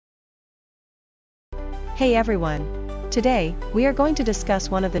Hey everyone! Today, we are going to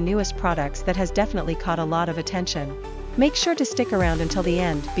discuss one of the newest products that has definitely caught a lot of attention. Make sure to stick around until the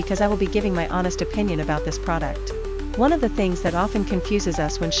end because I will be giving my honest opinion about this product. One of the things that often confuses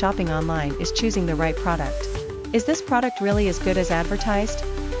us when shopping online is choosing the right product. Is this product really as good as advertised?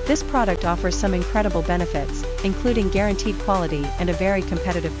 This product offers some incredible benefits, including guaranteed quality and a very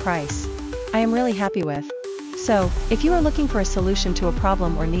competitive price. I am really happy with. So, if you are looking for a solution to a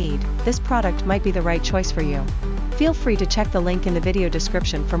problem or need, this product might be the right choice for you. Feel free to check the link in the video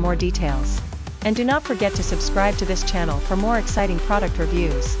description for more details. And do not forget to subscribe to this channel for more exciting product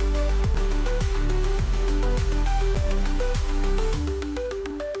reviews.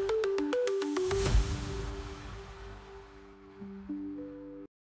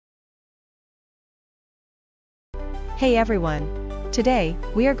 Hey everyone! Today,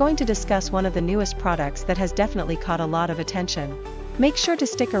 we are going to discuss one of the newest products that has definitely caught a lot of attention. Make sure to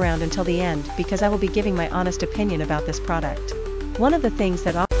stick around until the end because I will be giving my honest opinion about this product. One of the things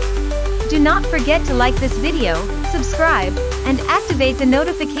that Do not forget to like this video, subscribe, and activate the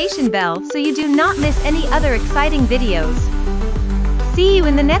notification bell so you do not miss any other exciting videos. See you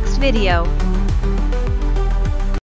in the next video.